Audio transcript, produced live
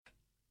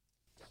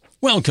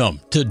Welcome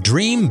to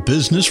Dream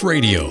Business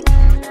Radio,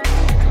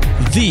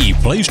 the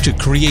place to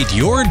create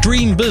your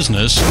dream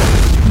business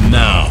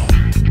now.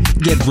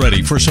 Get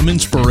ready for some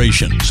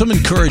inspiration, some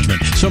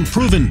encouragement, some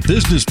proven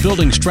business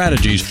building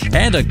strategies,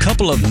 and a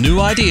couple of new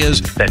ideas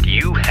that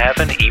you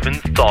haven't even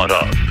thought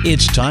of.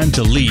 It's time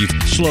to leave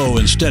slow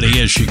and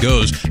steady as she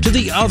goes to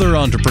the other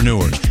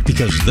entrepreneurs,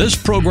 because this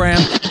program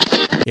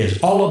is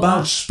all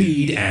about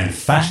speed and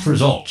fast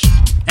results.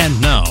 And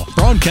now,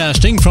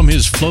 broadcasting from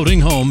his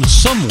floating home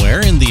somewhere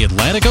in the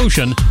Atlantic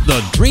Ocean,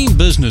 the dream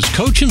business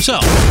coach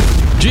himself,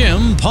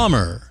 Jim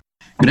Palmer.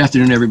 Good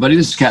afternoon, everybody.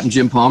 This is Captain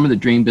Jim Palmer, the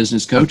Dream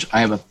Business Coach. I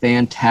have a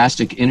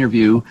fantastic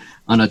interview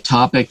on a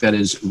topic that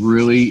is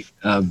really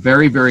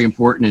very, very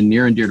important and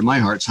near and dear to my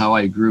heart. It's how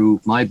I grew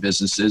my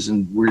businesses,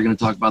 and we're going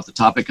to talk about the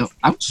topic of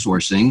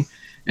outsourcing.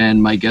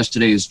 And my guest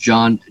today is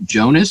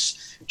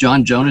Jonas.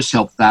 Jonas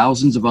helped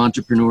thousands of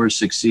entrepreneurs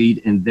succeed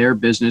in their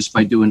business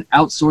by doing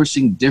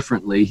outsourcing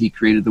differently. He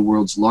created the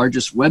world's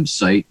largest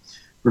website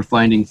for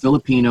finding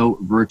Filipino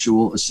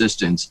virtual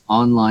assistants,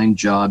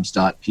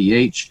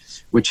 onlinejobs.ph,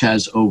 which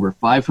has over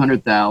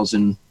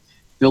 500,000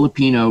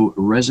 Filipino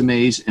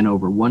resumes and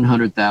over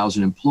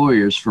 100,000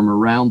 employers from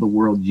around the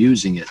world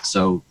using it.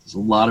 So there's a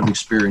lot of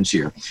experience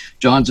here.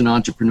 John's an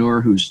entrepreneur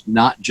who's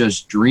not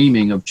just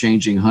dreaming of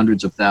changing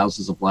hundreds of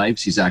thousands of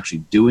lives, he's actually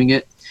doing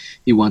it.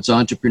 He wants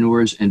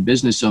entrepreneurs and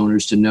business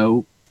owners to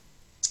know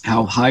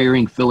how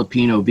hiring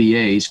Filipino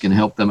VAs can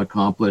help them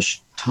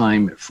accomplish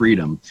time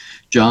freedom.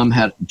 John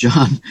had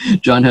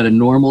a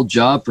normal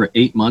job for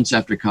 8 months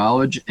after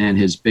college, and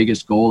his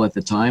biggest goal at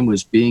the time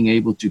was being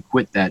able to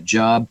quit that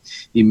job.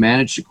 He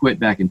managed to quit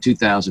back in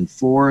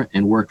 2004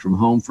 and worked from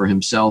home for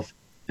himself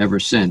ever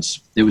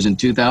since. It was in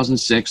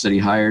 2006 that he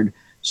hired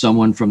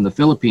someone from the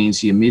Philippines.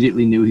 He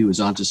immediately knew he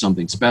was onto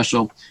something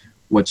special.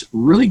 What's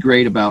really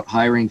great about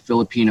hiring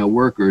Filipino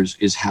workers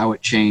is how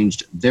it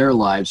changed their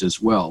lives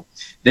as well.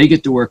 They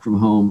get to work from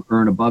home,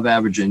 earn above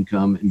average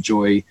income,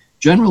 enjoy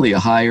generally a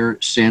higher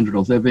standard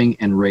of living,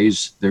 and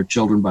raise their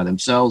children by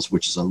themselves,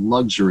 which is a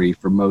luxury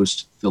for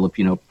most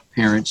Filipino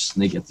parents,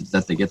 and they get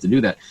to do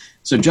that.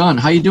 So, John,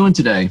 how you doing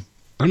today?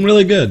 I'm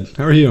really good.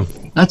 How are you?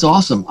 That's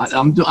awesome.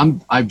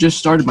 I've just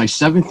started my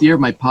 7th year of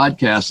my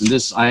podcast,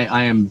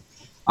 and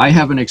I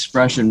have an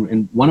expression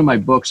in one of my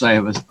books.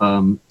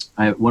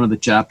 One of the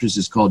chapters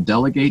is called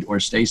 "Delegate or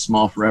Stay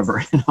Small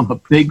Forever," and I'm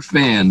a big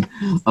fan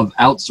of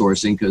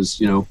outsourcing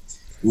because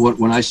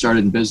when I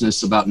started in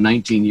business about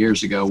 19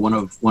 years ago, one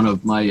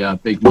of my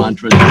big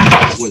mantras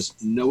was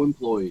no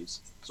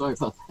employees. Sorry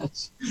about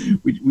that.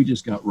 We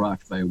just got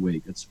rocked by a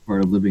wake. That's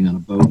part of living on a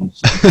boat. And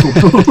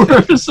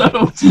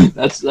so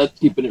that's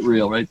keeping it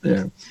real right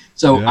there.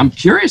 So yeah. I'm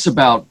curious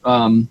about.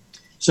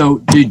 So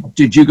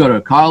did you go to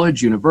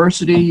college,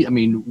 university? I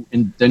mean,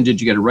 and then did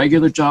you get a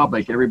regular job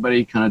like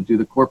everybody, kind of do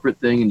the corporate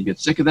thing, and you get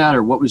sick of that,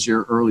 or what was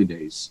your early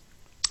days?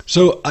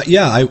 So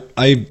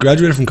I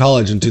graduated from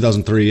college in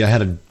 2003. I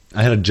had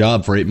a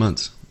job for 8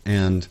 months,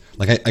 and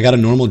I got a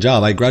normal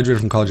job. I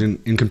graduated from college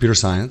in computer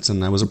science,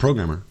 and I was a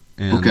programmer.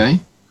 And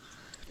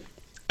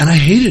I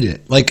hated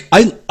it. Like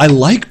I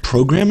like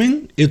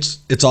programming.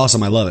 It's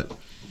awesome. I love it.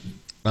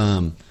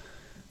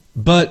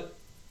 But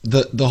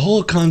the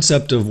whole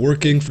concept of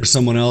working for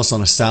someone else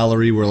on a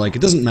salary where it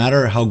doesn't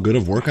matter how good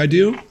of work I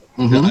do.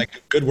 Mm-hmm.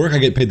 Good work, I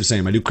get paid the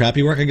same. I do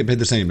crappy work, I get paid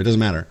the same. It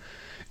doesn't matter.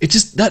 It's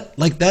just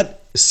that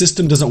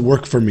system doesn't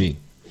work for me.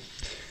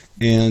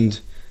 And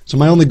so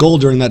my only goal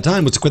during that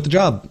time was to quit the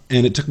job.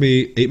 And it took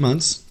me 8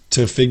 months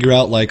to figure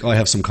out I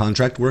have some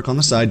contract work on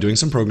the side doing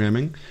some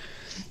programming.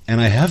 And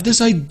I have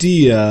this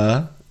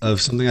idea of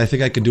something I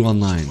think I could do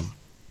online.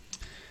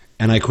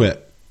 And I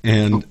quit.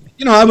 And,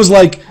 I was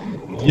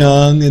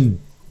young and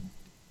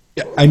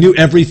I knew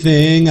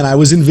everything and I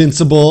was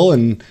invincible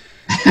and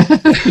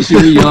you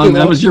were young.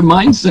 That was your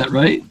mindset,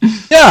 right?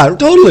 Yeah,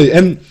 totally.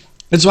 And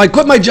so I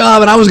quit my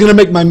job and I was going to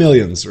make my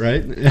millions,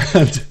 right?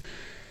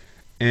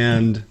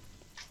 and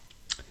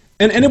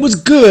it was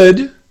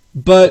good,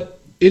 but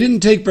it didn't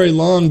take very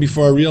long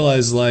before I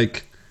realized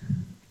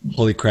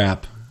holy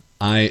crap,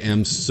 I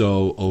am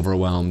so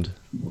overwhelmed.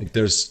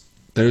 There's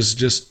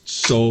just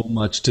so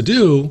much to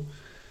do,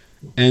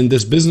 and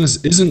this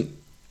business isn't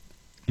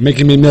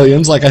making me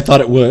millions like I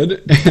thought it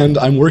would, and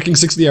I'm working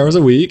 60 hours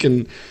a week,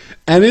 and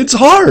it's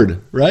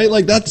hard, right?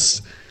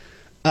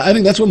 I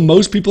think that's what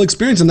most people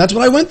experience, and that's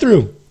what I went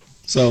through.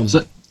 So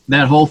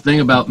that whole thing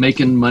about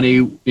making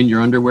money in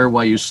your underwear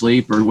while you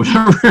sleep or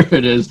whatever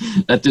it is,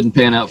 that didn't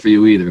pan out for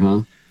you either,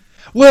 huh?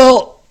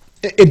 Well,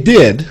 it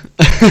did.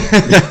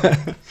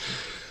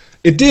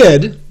 It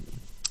did.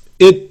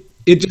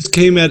 It just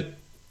came at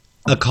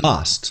a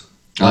cost.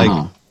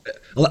 I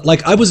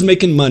was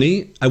making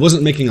money. I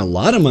wasn't making a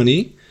lot of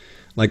money.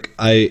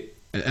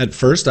 At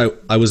first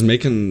I was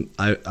making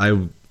I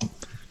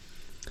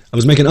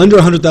was making under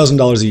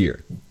 $100,000 a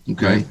year.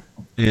 Okay.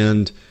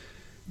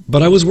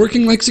 But I was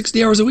working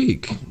 60 hours a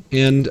week,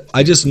 and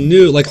I just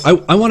knew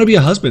I want to be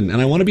a husband and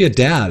I want to be a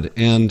dad,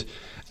 and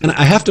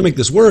I have to make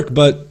this work,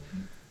 but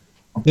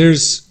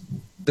there's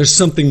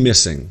something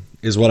missing.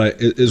 is what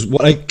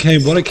I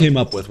came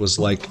up with was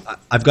like,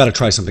 I've got to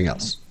try something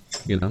else,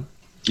 you know?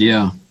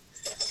 Yeah.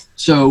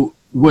 So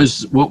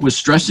what was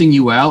stressing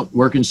you out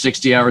working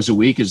 60 hours a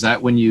week? Is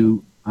that when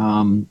you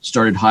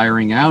started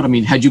hiring out? I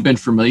mean, had you been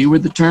familiar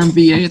with the term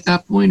VA at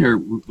that point, or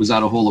was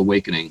that a whole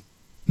awakening?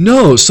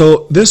 No.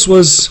 So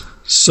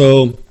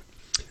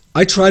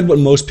I tried what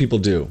most people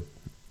do.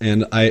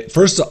 And I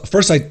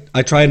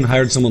tried and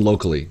hired someone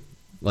locally.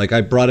 Like I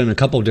brought in a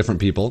couple of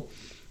different people.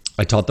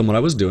 I taught them what I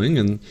was doing,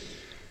 and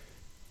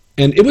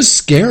it was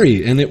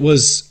scary and it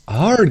was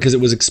hard because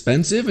it was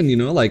expensive.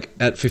 And like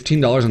at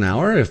 $15 an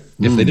hour, if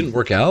they didn't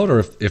work out or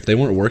if they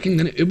weren't working,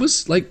 then it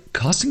was like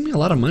costing me a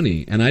lot of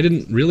money, and I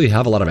didn't really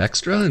have a lot of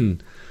extra.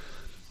 And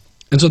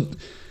so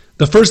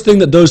the first thing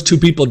that those two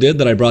people did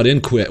that I brought in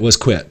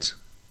quit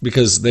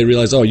because they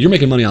realized, oh, you're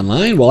making money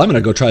online. Well, I'm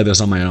going to go try this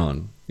on my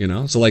own.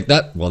 So like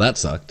that. Well, that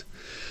sucked.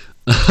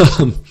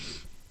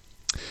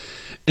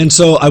 And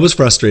so I was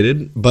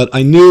frustrated, but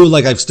I knew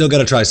like I've still got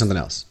to try something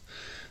else.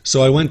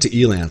 So I went to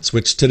Elance,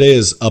 which today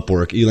is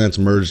Upwork. Elance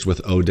merged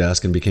with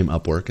Odesk and became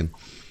Upwork, and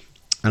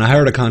I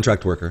hired a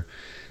contract worker,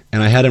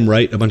 and I had him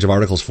write a bunch of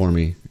articles for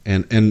me.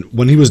 And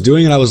when he was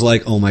doing it, I was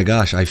like, oh my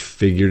gosh, I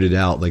figured it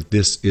out. Like,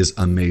 this is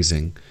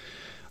amazing.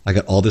 I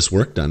got all this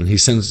work done. And he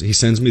sends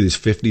me these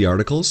 50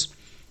 articles,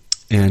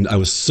 and I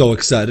was so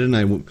excited, and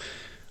I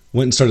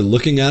went and started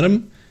looking at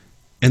them,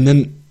 and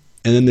then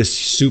this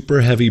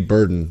super heavy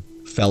burden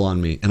fell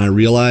on me, and I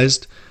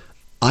realized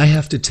I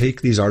have to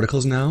take these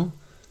articles now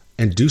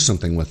and do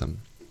something with them.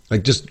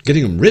 Like, just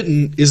getting them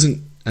written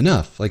isn't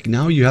enough. Like,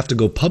 now you have to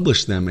go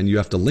publish them, and you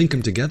have to link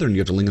them together, and you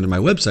have to link them to my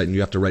website, and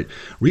you have to write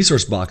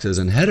resource boxes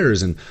and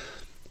headers, and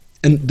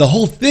the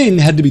whole thing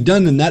had to be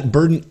done, and that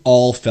burden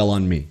all fell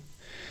on me.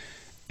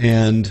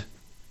 And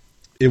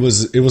it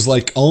was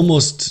like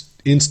almost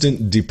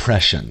instant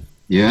depression.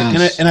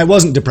 Yeah. And I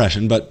wasn't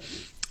depression, but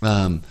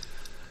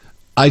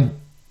I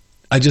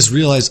just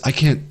realized I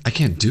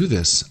can't do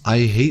this. I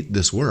hate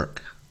this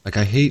work. Like,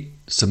 I hate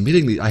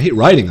I hate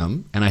writing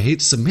them, and I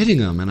hate submitting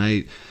them, and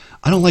I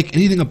don't like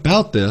anything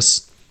about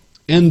this.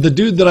 And the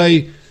dude that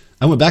I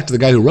went back to the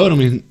guy who wrote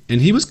them,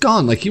 and he was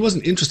gone. Like, he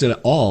wasn't interested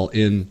at all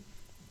in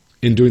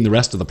doing the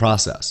rest of the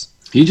process.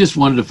 He just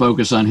wanted to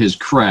focus on his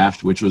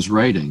craft, which was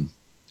writing.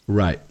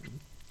 Right.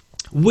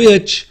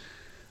 Which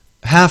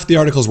half the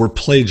articles were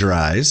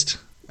plagiarized,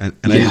 and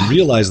I didn't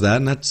realize that,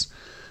 and that's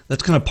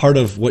kind of part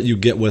of what you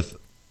get with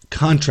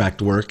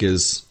contract work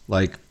is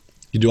like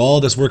you do all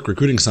this work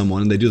recruiting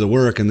someone, and they do the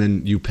work, and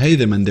then you pay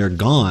them, and they're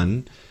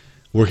gone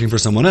working for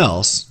someone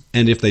else.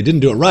 And if they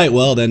didn't do it right,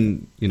 well,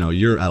 then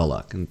you're out of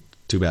luck, and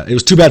too bad. It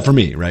was too bad for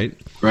me, right?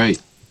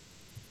 Right.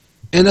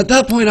 And at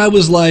that point, I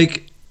was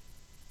like,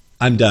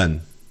 I'm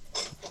done.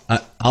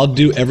 I'll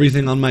do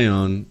everything on my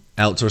own.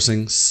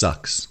 Outsourcing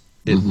sucks.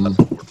 It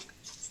doesn't work.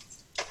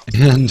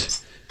 And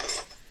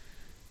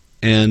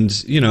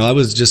I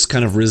was just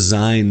kind of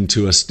resigned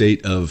to a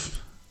state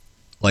of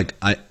like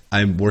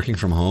I'm working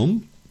from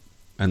home,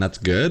 and that's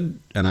good.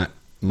 And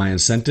my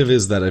incentive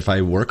is that if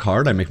I work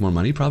hard, I make more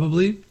money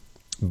probably,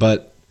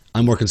 but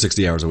I'm working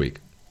 60 hours a week.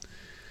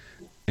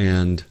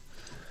 And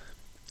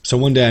so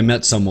one day I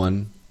met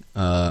someone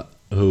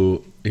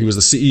who he was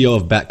the CEO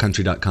of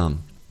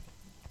backcountry.com,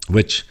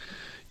 which,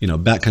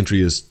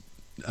 Backcountry is,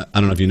 I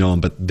don't know if you know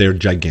them, but they're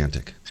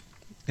gigantic.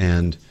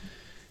 And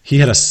he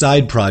had a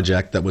side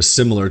project that was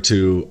similar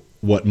to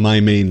what my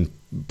main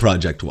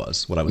project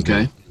was, what I was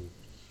doing.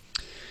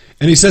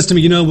 And he says to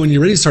me, when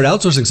you're ready to start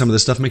outsourcing some of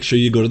this stuff, make sure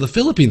you go to the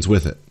Philippines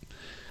with it.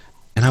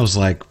 And I was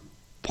like,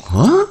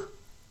 huh?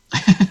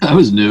 That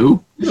was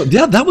new.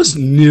 Yeah, that was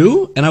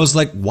new. And I was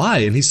like, why?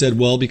 And he said,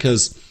 well,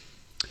 because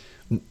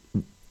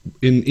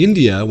in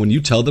India, when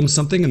you tell them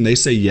something and they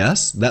say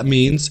yes, that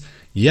means,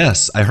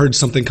 yes, I heard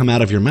something come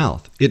out of your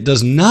mouth. It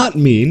does not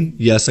mean,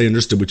 yes, I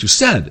understood what you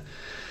said.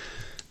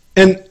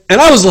 And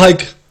I was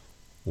like,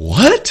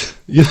 what?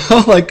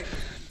 Like,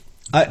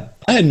 I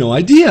had no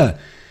idea.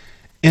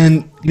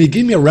 And he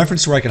gave me a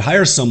reference where I could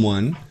hire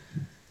someone,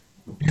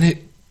 and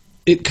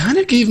it kind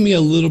of gave me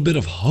a little bit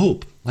of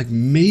hope. Like,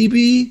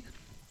 maybe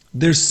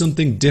there's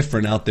something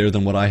different out there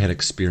than what I had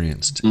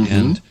experienced.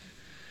 Mm-hmm.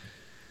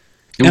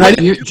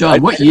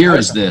 John, what year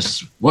is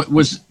this?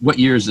 What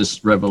year is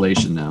this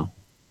revelation now?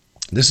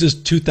 This is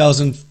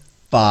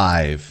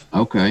 2005.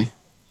 Okay.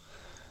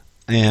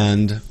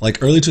 And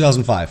like early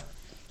 2005.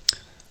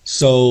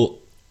 So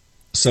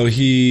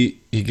he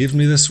gives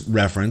me this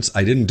reference.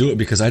 I didn't do it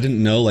because I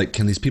didn't know, like,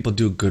 can these people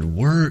do good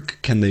work?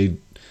 Can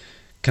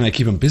I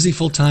keep them busy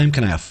full time?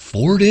 Can I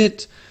afford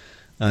it?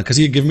 Because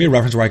he had given me a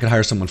reference where I could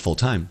hire someone full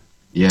time.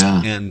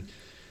 Yeah. And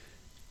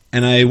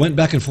I went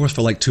back and forth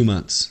for like 2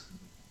 months.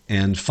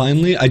 And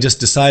finally, I just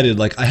decided,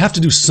 like, I have to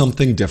do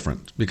something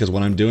different because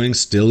what I'm doing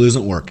still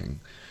isn't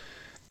working.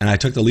 And I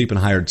took the leap and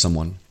hired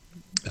someone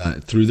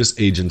through this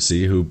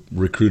agency who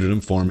recruited him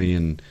for me,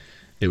 and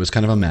it was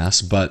kind of a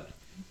mess. But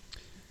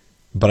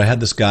I had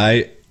this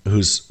guy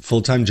whose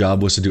full-time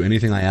job was to do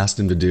anything I asked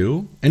him to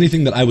do,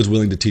 anything that I was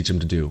willing to teach him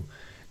to do.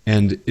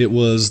 And it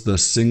was the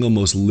single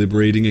most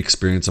liberating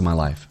experience of my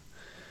life.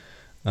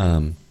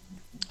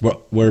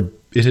 where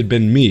it had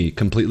been me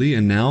completely,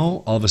 and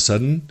now all of a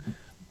sudden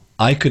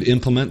I could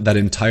implement that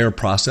entire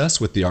process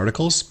with the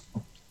articles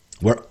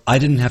where I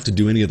didn't have to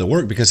do any of the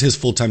work because his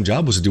full-time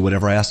job was to do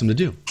whatever I asked him to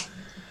do.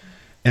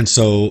 And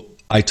so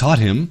I taught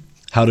him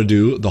how to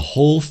do the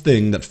whole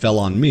thing that fell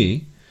on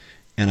me,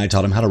 and I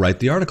taught him how to write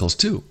the articles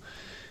too.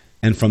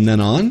 And from then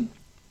on,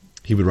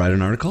 he would write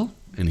an article,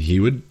 and he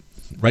would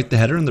write the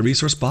header in the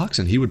resource box,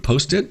 and he would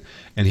post it,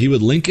 and he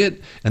would link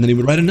it, and then he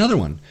would write another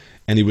one.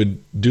 And he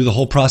would do the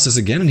whole process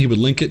again, and he would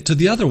link it to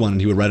the other one,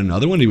 and he would write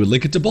another one, and he would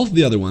link it to both of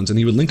the other ones, and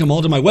he would link them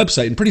all to my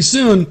website. And pretty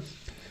soon,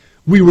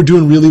 we were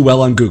doing really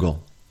well on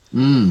Google.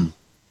 And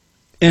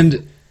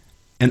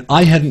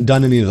I hadn't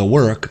done any of the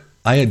work.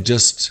 I had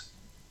just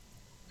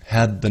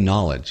had the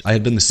knowledge. I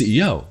had been the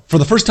CEO. For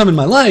the first time in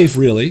my life,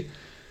 really,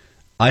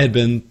 I had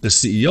been the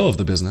CEO of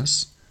the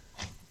business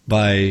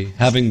by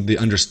having the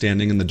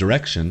understanding and the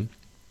direction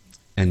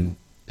and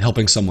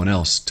helping someone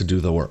else to do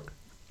the work.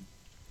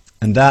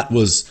 And that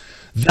was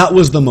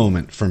the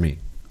moment for me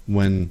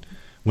when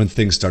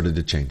things started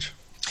to change.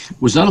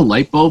 Was that a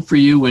light bulb for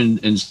you?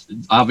 And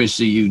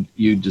obviously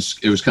you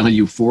just, it was kind of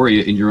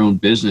euphoria in your own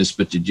business,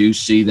 but did you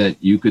see that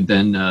you could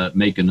then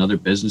make another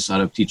business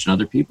out of teaching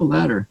other people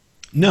that, or?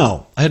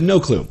 No, I had no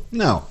clue.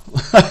 No.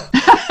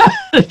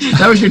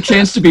 That was your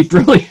chance to be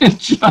brilliant,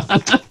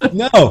 John.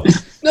 No,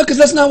 because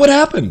that's not what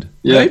happened.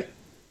 Yeah. Right?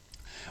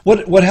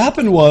 What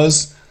happened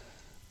was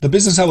the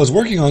business I was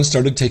working on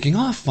started taking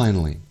off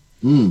finally.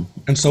 And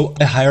so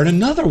I hired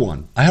another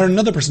one. I hired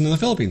another person in the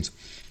Philippines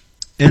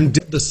and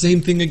did the same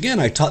thing again.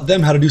 I taught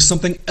them how to do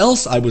something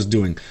else I was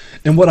doing.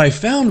 And what I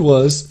found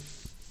was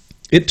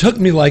it took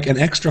me like an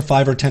extra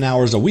 5 or 10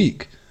 hours a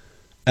week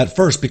at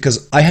first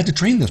because I had to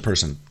train this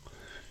person.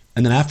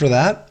 And then after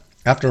that,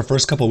 after the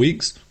first couple of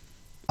weeks,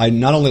 I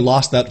not only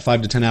lost that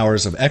 5 to 10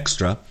 hours of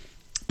extra,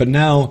 but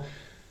now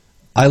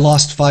I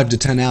lost 5 to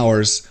 10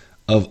 hours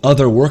of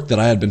other work that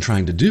I had been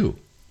trying to do.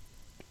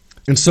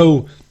 And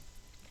so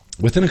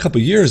within a couple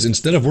of years,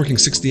 instead of working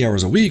 60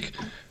 hours a week,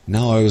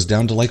 now I was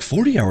down to like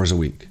 40 hours a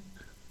week.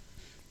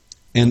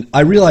 And I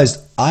realized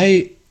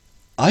I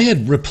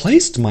had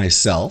replaced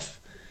myself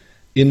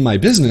in my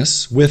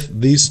business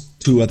with these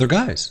two other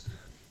guys.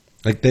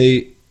 Like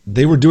they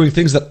were doing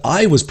things that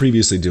I was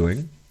previously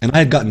doing, and I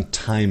had gotten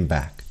time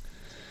back.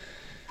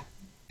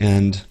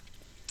 And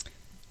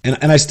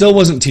I still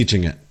wasn't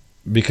teaching it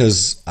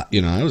because,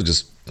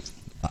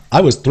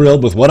 I was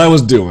thrilled with what I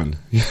was doing,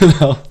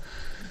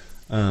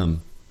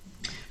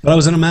 But I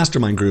was in a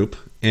mastermind group,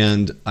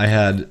 and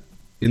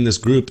in this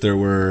group,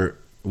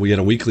 we had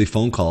a weekly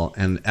phone call,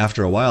 and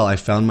after a while, I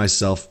found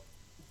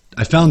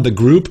the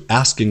group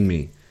asking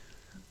me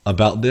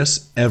about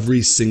this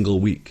every single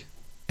week.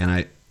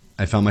 And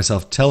I found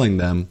myself telling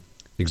them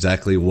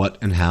exactly what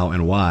and how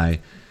and why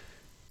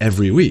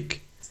every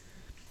week.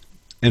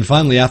 And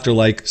finally, after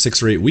like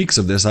 6 or 8 weeks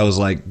of this, I was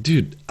like,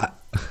 dude, I've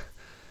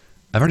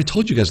already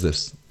told you guys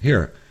this.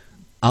 Here,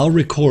 I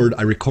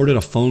recorded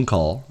a phone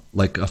call,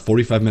 like a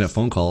 45-minute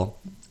phone call,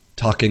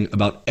 talking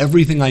about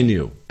everything I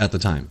knew at the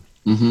time.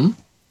 And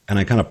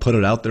I kind of put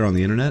it out there on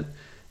the internet,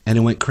 and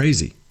it went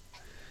crazy.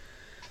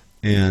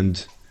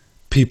 And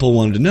people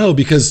wanted to know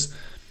because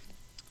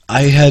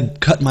I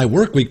had cut my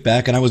work week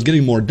back, and I was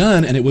getting more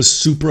done, and it was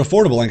super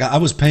affordable. Like I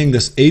was paying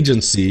this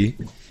agency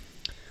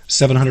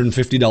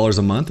 $750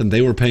 a month, and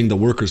they were paying the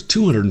workers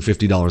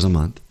 $250 a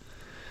month.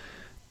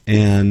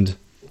 And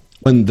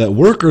when the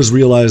workers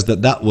realized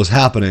that was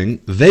happening,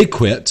 they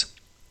quit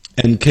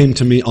and came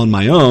to me on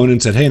my own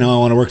and said, hey, now I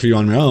want to work for you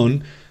on my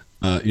own.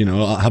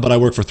 How about I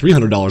work for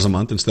 $300 a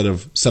month instead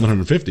of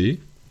 $750?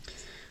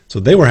 So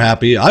they were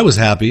happy. I was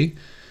happy.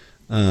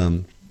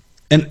 And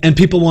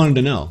people wanted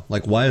to know,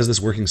 like, why is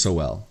this working so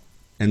well?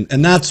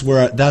 And that's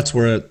where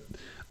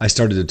I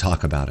started to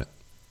talk about it.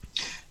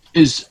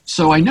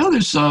 So I know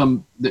there's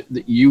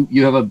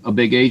you have a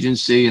big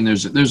agency, and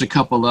there's a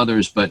couple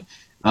others, but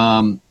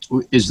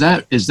is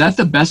that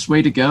the best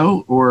way to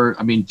go? Or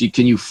I mean,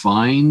 can you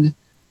find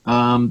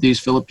these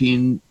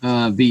Philippine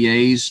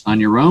VAs on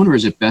your own, or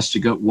is it best to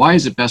go? Why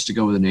is it best to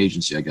go with an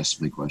agency? I guess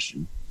is my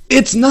question.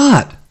 It's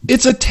not.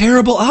 It's a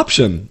terrible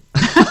option.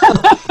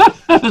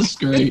 That's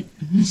great.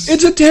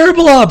 It's a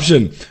terrible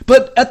option.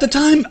 But at the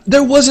time,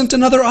 there wasn't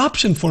another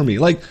option for me.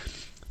 Like,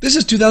 this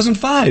is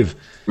 2005.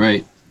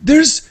 Right.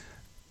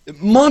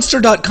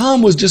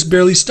 Monster.com was just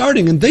barely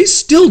starting, and they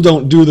still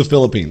don't do the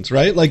Philippines,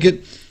 right?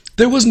 Like,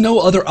 there was no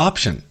other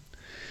option.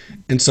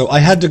 And so I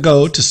had to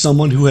go to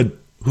someone who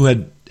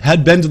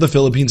had been to the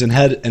Philippines and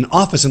had an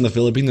office in the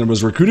Philippines and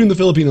was recruiting the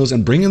Filipinos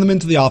and bringing them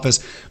into the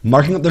office,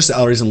 marking up their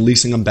salaries and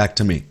leasing them back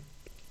to me.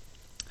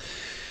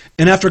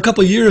 And after a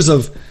couple of years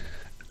of,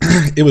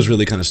 it was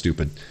really kind of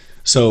stupid.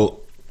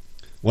 So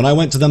when I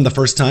went to them the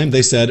first time,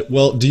 they said,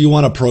 well, do you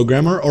want a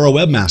programmer or a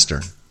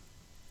webmaster?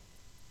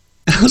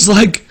 And I was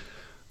like,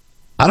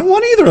 I don't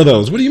want either of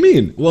those. What do you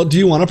mean? Well, do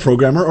you want a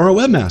programmer or a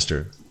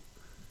webmaster?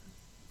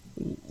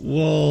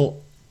 Well,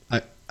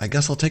 I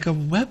guess I'll take a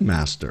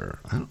webmaster.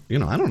 I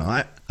don't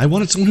know. I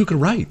wanted someone who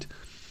could write.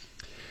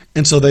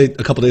 And so a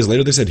couple days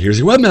later, they said, here's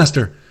your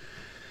webmaster.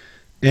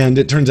 And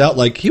it turns out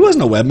like he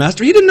wasn't a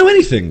webmaster. He didn't know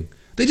anything.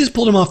 They just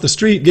pulled him off the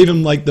street, gave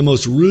him like the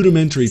most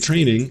rudimentary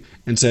training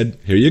and said,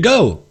 here you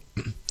go.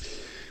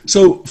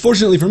 So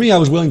fortunately for me, I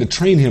was willing to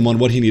train him on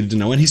what he needed to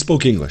know, and he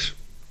spoke English.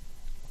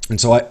 And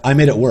so I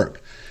made it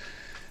work.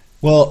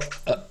 Well,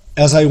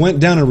 as I went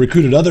down and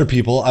recruited other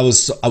people, I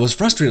was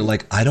frustrated.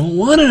 Like, I don't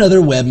want another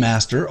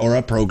webmaster or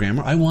a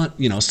programmer. I want,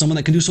 someone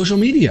that can do social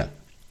media,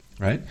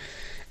 right?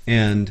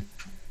 And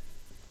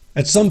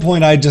at some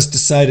point, I just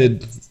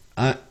decided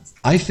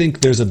I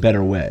think there's a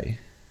better way,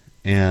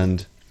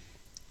 and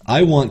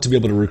I want to be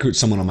able to recruit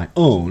someone on my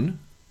own.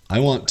 I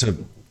want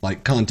to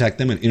like contact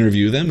them and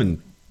interview them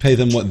and pay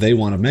them what they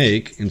want to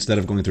make instead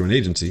of going through an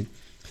agency.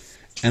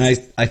 And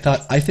I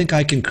thought, I think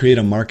I can create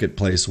a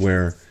marketplace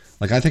where,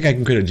 like, I think I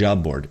can create a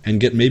job board and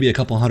get maybe a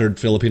couple hundred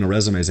Filipino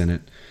resumes in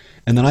it,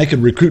 and then I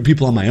could recruit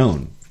people on my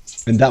own,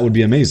 and that would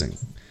be amazing.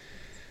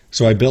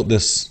 So I built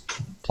this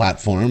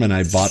platform, and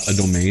I bought a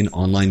domain,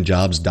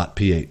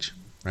 onlinejobs.ph,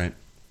 right?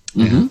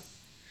 Mm-hmm.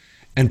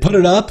 And put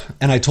it up,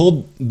 and I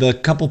told the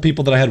couple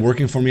people that I had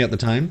working for me at the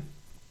time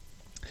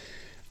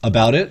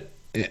about it,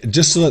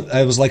 just so that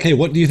I was like, hey,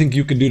 what do you think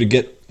you could do to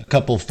get a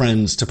couple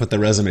friends to put their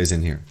resumes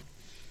in here?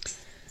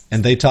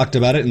 And they talked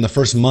about it. In the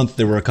first month,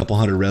 there were a couple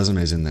hundred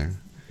resumes in there.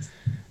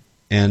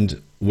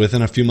 And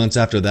within a few months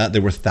after that,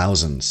 there were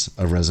thousands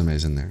of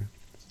resumes in there.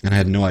 And I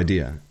had no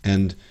idea.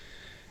 And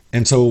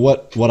so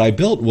what I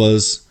built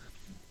was,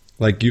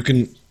 like,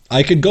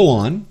 I could go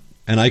on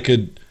and I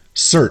could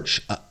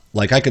search,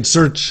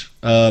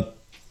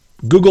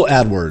 Google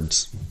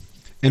AdWords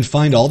and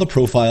find all the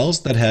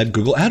profiles that had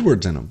Google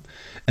AdWords in them.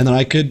 And then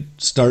I could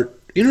start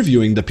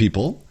interviewing the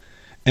people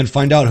and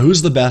find out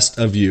who's the best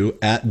of you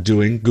at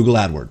doing Google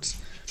AdWords.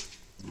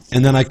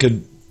 And then I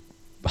could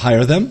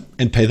hire them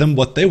and pay them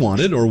what they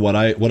wanted or what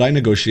I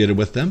negotiated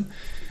with them.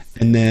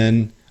 And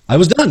then I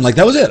was done. Like,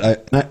 that was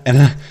it.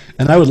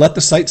 And I would let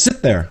the site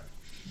sit there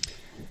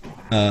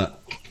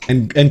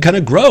and kind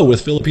of grow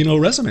with Filipino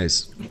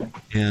resumes.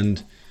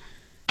 And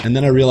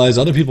then I realized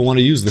other people want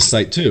to use this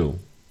site too.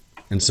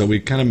 And so we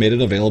kind of made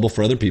it available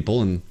for other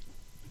people, and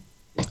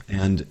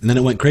then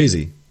it went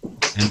crazy.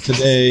 And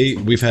today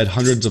we've had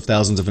hundreds of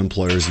thousands of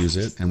employers use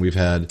it, and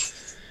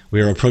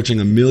we are approaching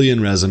 1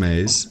 million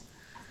resumes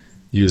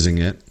using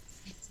it.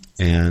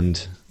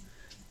 And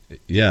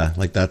yeah,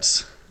 like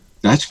that's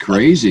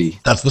crazy.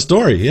 That's the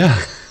story.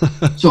 Yeah.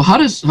 So how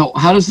does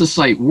the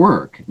site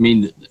work? I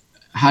mean,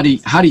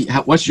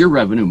 what's your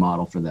revenue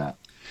model for that?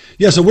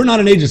 Yeah, so we're not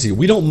an agency.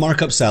 We don't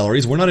mark up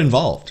salaries. We're not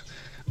involved.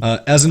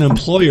 As an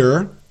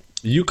employer,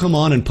 you come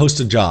on and post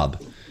a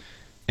job,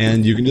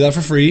 and you can do that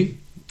for free,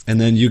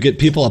 and then you get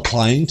people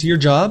applying to your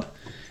job,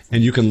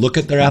 and you can look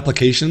at their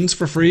applications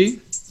for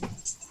free.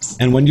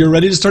 And when you're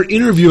ready to start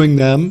interviewing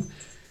them,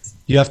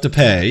 you have to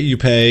pay. You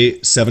pay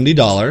 $70,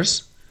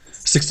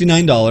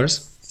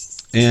 $69,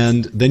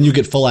 and then you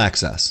get full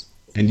access.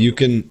 And you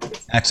can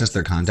access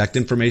their contact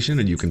information,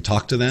 and you can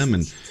talk to them,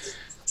 and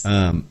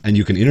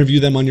you can interview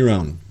them on your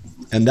own.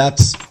 And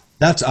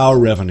that's our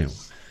revenue.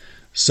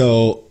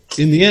 So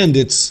in the end,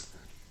 it's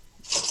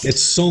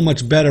so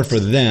much better for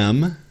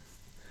them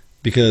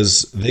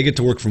because they get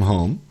to work from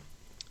home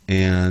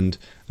and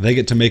they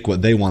get to make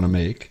what they want to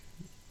make.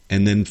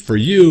 And then for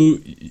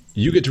you,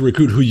 you get to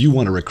recruit who you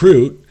want to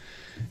recruit.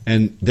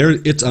 And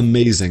it's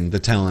amazing the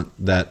talent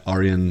that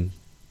are in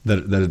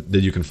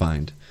that you can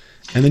find.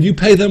 And then you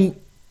pay them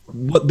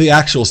what the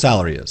actual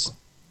salary is.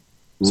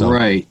 So,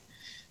 right.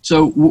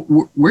 So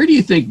where do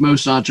you think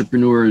most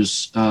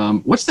entrepreneurs,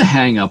 what's the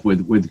hang up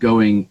with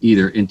going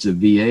either into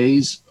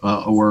VAs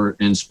or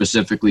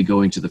specifically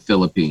going to the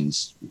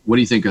Philippines? What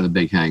do you think are the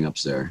big hang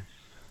ups there?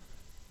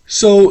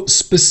 So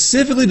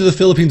specifically to the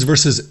Philippines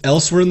versus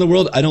elsewhere in the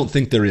world, I don't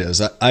think there is.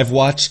 I've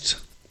watched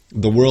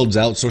the world's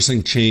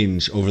outsourcing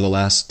change over the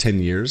last 10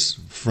 years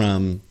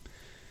from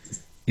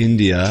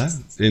India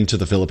into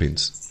the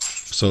Philippines.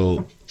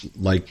 So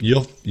like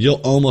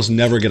you'll almost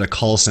never get a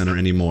call center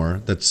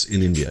anymore that's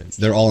in India.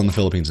 They're all in the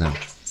Philippines now.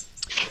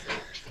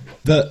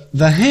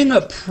 The hang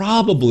up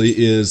probably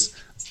is,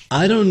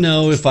 I don't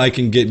know if I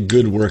can get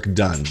good work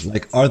done.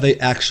 Like, are they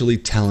actually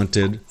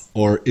talented,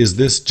 or is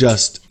this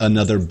just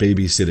another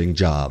babysitting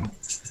job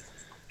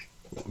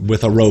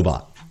with a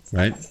robot,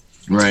 right?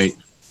 Right.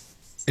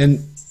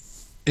 And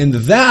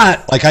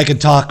that, like, I could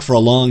talk for a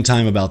long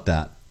time about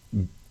that,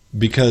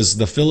 because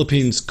the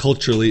Philippines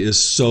culturally is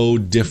so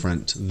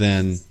different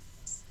than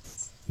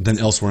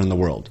elsewhere in the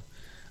world.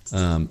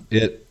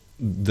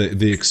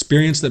 The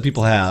experience that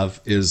people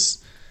have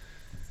is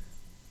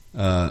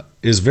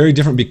very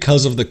different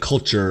because of the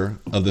culture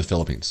of the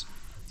Philippines.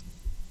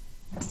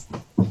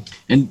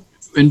 And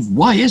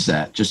why is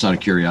that? Just out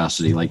of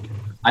curiosity, like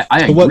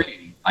I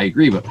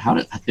agree, but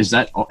has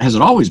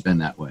it always been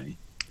that way?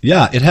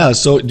 Yeah, it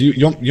has. So do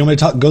you want me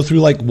to go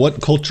through like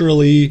what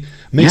culturally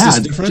makes this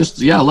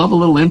different? I love a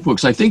little input,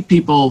 because I think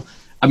people,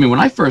 I mean, when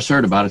I first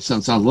heard about it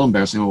sounds a little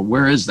embarrassing. Well,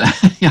 where is that?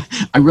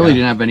 I really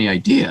didn't have any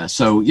idea.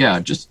 So yeah,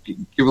 just give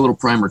a little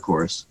primer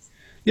course.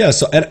 Yeah,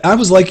 so and I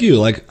was like you,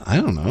 like, I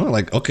don't know,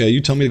 like, okay,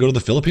 you tell me to go to the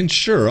Philippines,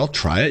 sure, I'll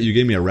try it. You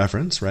gave me a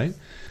reference, right?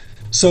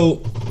 So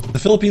the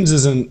Philippines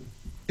is an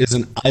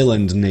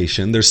island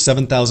nation. There's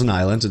 7,000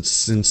 islands.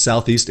 It's in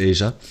Southeast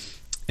Asia,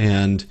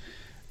 and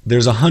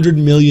there's 100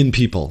 million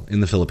people in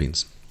the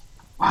Philippines.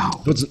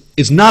 Wow. So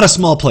it's not a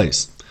small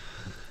place.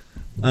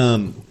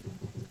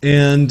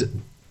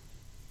 And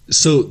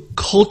so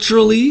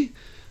culturally,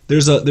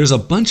 there's a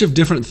bunch of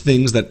different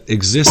things that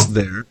exist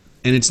there,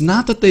 and it's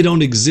not that they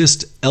don't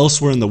exist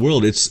elsewhere in the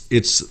world.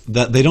 It's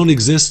that they don't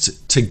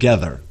exist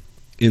together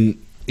in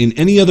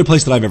any other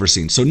place that I've ever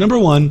seen. So number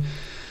one,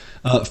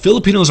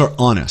 Filipinos are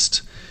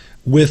honest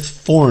with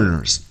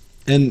foreigners,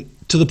 and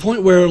to the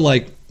point where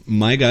like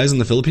my guys in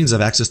the Philippines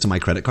have access to my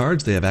credit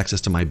cards, they have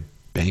access to my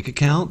bank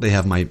account, they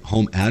have my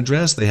home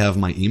address, they have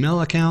my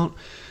email account.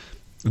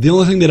 The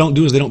only thing they don't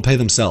do is they don't pay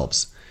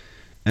themselves.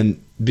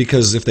 And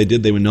because if they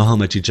did, they would know how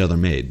much each other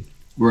made.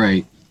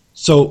 Right.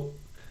 So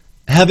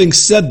having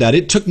said that,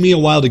 it took me a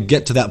while to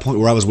get to that point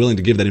where I was willing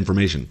to give that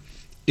information.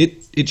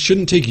 It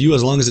shouldn't take you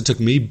as long as it took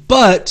me,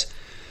 but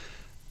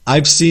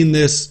I've seen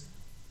this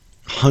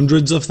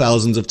hundreds of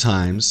thousands of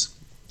times,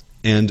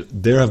 and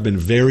there have been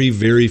very,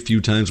 very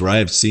few times where I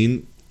have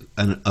seen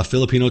a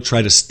Filipino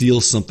try to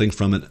steal something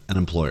from an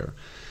employer.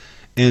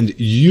 And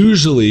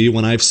usually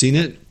when I've seen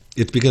it,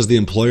 it's because the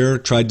employer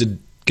tried to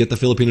get the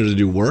Filipino to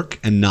do work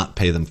and not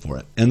pay them for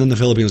it. And then the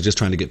Filipinos just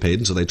trying to get paid,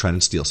 and so they try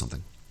and steal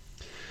something.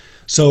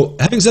 So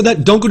having said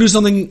that, don't go do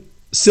something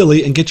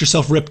silly and get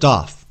yourself ripped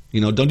off.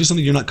 Don't do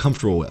something you're not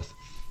comfortable with.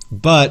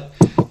 But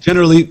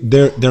generally,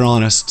 they're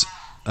honest,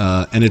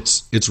 and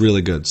it's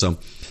really good. So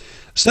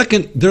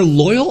second, they're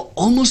loyal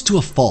almost to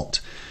a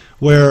fault,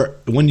 where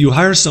when you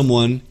hire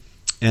someone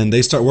and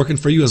they start working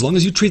for you, as long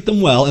as you treat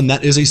them well, and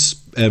that is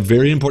a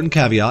very important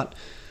caveat,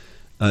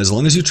 as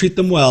long as you treat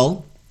them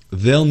well,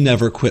 they'll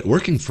never quit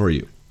working for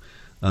you.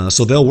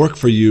 So they'll work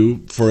for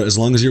you for as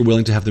long as you're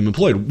willing to have them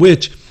employed,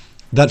 which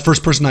that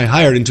first person I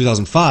hired in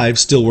 2005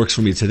 still works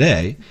for me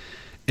today.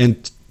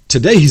 And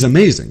today he's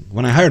amazing.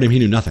 When I hired him, he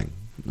knew nothing.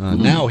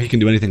 Now he can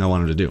do anything I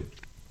want him to do.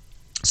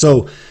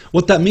 So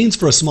what that means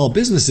for a small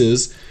business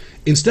is,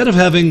 instead of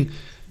having,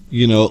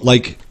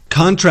 like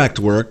contract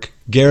work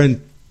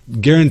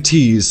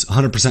guarantees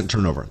 100%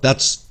 turnover.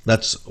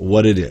 That's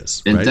what it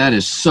is. And right? that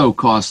is so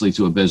costly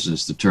to a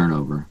business, the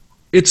turnover.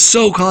 It's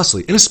so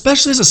costly. And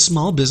especially as a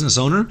small business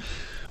owner,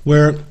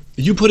 where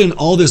you put in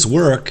all this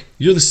work,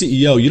 you're the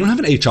CEO, you don't have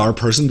an HR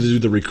person to do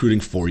the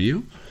recruiting for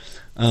you.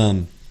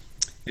 And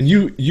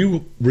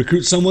you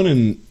recruit someone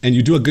and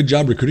you do a good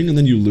job recruiting, and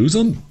then you lose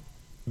them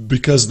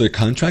because their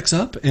contract's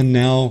up, and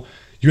now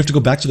you have to go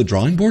back to the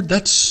drawing board.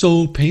 That's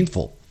so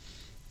painful.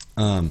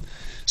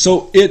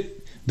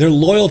 Their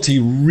loyalty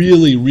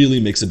really, really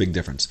makes a big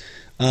difference.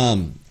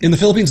 In the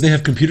Philippines, they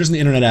have computers and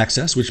internet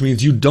access, which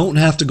means you don't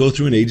have to go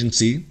through an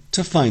agency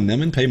to find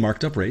them and pay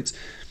marked up rates.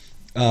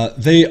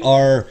 They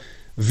are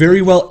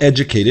very well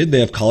educated. They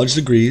have college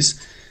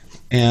degrees,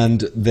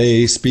 and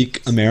they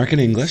speak American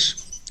English,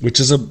 which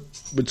is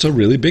it's a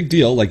really big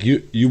deal. Like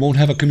you won't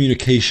have a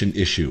communication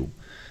issue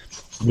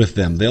with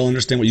them. They'll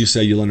understand what you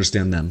say. You'll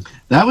understand them.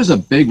 That was a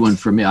big one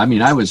for me. I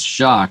mean, I was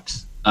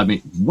shocked. I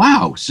mean,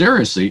 wow,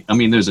 seriously. I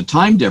mean, there's a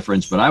time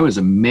difference, but I was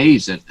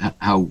amazed at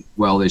how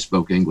well they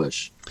spoke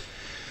English.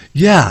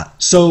 Yeah.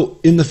 So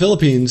in the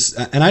Philippines,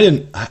 and I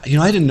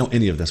didn't know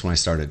any of this when I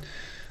started,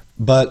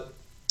 but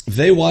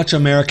they watch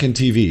American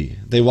TV.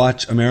 They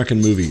watch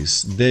American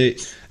movies.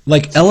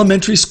 Like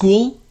elementary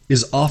school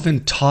is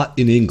often taught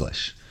in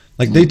English.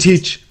 Like they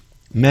teach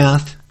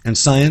math and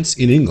science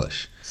in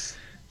English.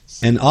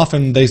 And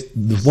often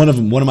one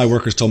of my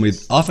workers told me,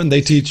 often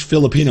they teach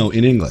Filipino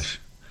in English.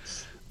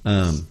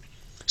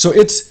 So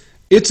it's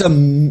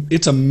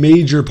a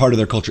major part of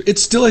their culture.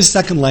 It's still a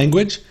second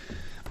language,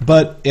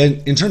 but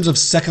in terms of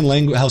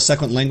how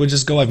second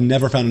languages go, I've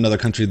never found another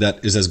country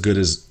that is as good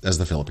as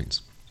the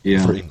Philippines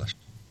for English.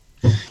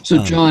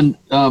 So John,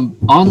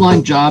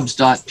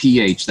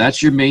 onlinejobs.ph,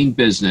 that's your main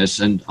business,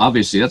 and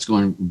obviously that's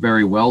going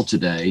very well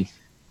today.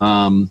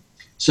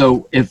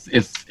 So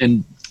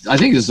and I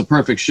think this is a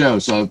perfect show,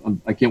 so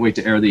I can't wait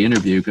to air the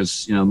interview,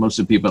 because most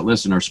of the people that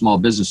listen are small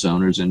business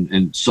owners and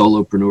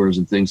solopreneurs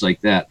and things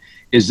like that.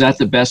 Is that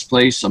the best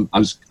place? I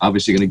was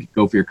obviously going to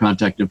go for your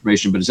contact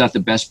information, but is that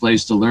the best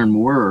place to learn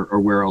more, or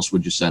where else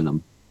would you send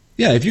them?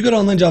 Yeah, if you go to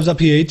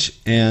onlinejobs.ph,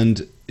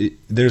 and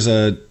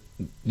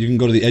you can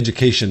go to the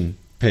education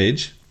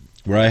page,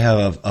 where I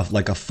have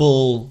a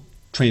full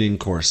training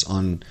course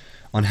on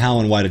how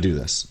and why to do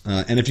this.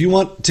 And if you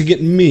want to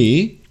get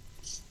me,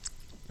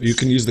 you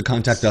can use the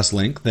Contact Us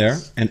link there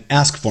and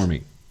ask for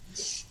me.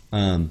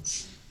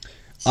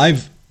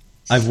 I've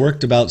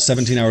worked about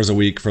 17 hours a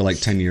week for like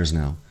 10 years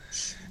now.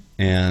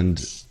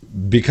 And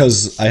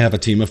because I have a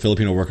team of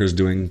Filipino workers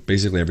doing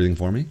basically everything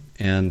for me.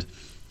 And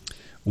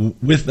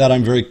with that,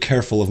 I'm very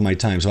careful of my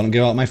time. So I don't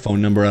give out my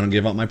phone number. I don't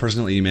give out my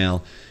personal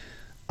email.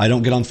 I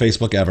don't get on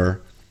Facebook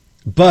ever.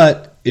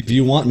 But if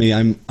you want me,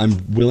 I'm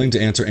willing to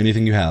answer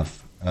anything you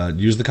have.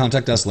 Use the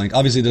Contact Us link.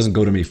 Obviously, it doesn't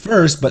go to me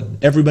first, but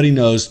everybody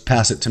knows.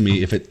 Pass it to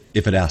me if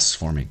it asks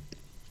for me.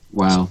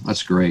 Wow,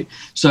 that's great.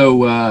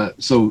 So,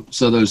 so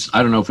those,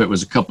 I don't know if it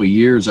was a couple of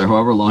years or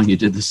however long you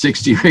did the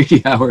 60 or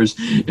 80 hours,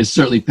 it's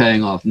certainly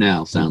paying off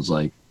now, sounds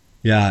like.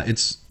 Yeah,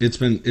 it's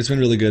been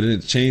really good, and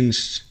it's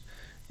changed.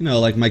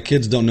 Like my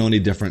kids don't know any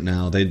different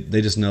now. They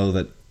just know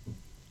that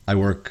I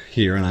work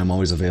here and I'm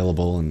always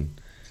available. And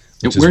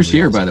where's really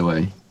here, awesome. by the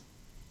way?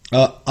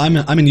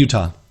 I'm in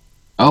Utah.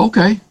 Oh,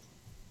 okay,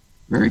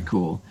 very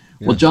cool.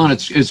 Yeah. Well, John,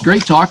 it's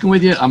great talking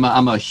with you.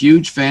 I'm a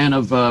huge fan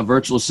of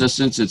virtual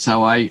assistants. It's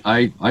how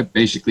I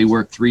basically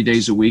work 3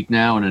 days a week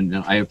now, and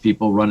I have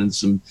people running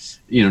some,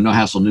 No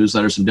Hassle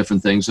newsletters, some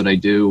different things that I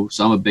do.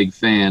 So I'm a big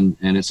fan,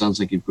 and it sounds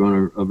like you've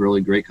grown a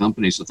really great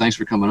company. So thanks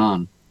for coming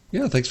on.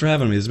 Yeah, thanks for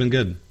having me. It's been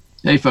good.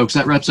 Hey, folks,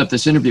 that wraps up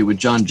this interview with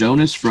John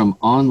Jonas from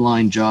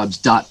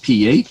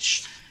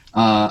onlinejobs.ph.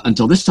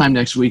 Until this time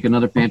next week,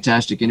 another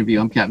fantastic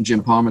interview. I'm Captain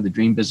Jim Palmer, the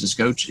Dream Business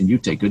Coach, and you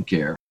take good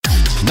care.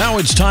 Now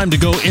it's time to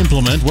go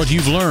implement what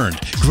you've learned.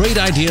 Great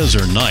ideas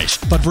are nice,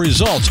 but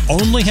results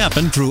only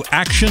happen through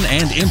action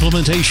and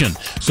implementation.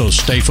 So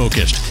stay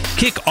focused.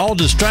 Kick all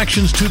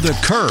distractions to the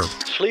curb.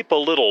 Sleep a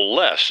little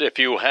less if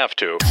you have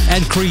to.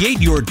 And create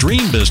your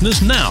dream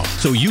business now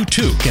so you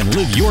too can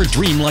live your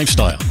dream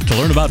lifestyle. To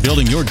learn about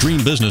building your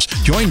dream business,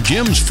 join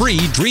Jim's free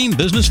Dream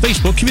Business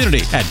Facebook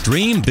community at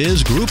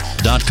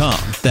dreambizgroup.com.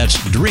 That's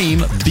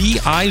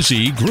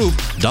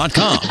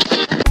dreambizgroup.com.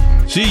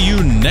 See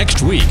you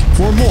next week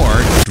for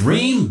more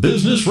Dream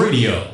Business Radio.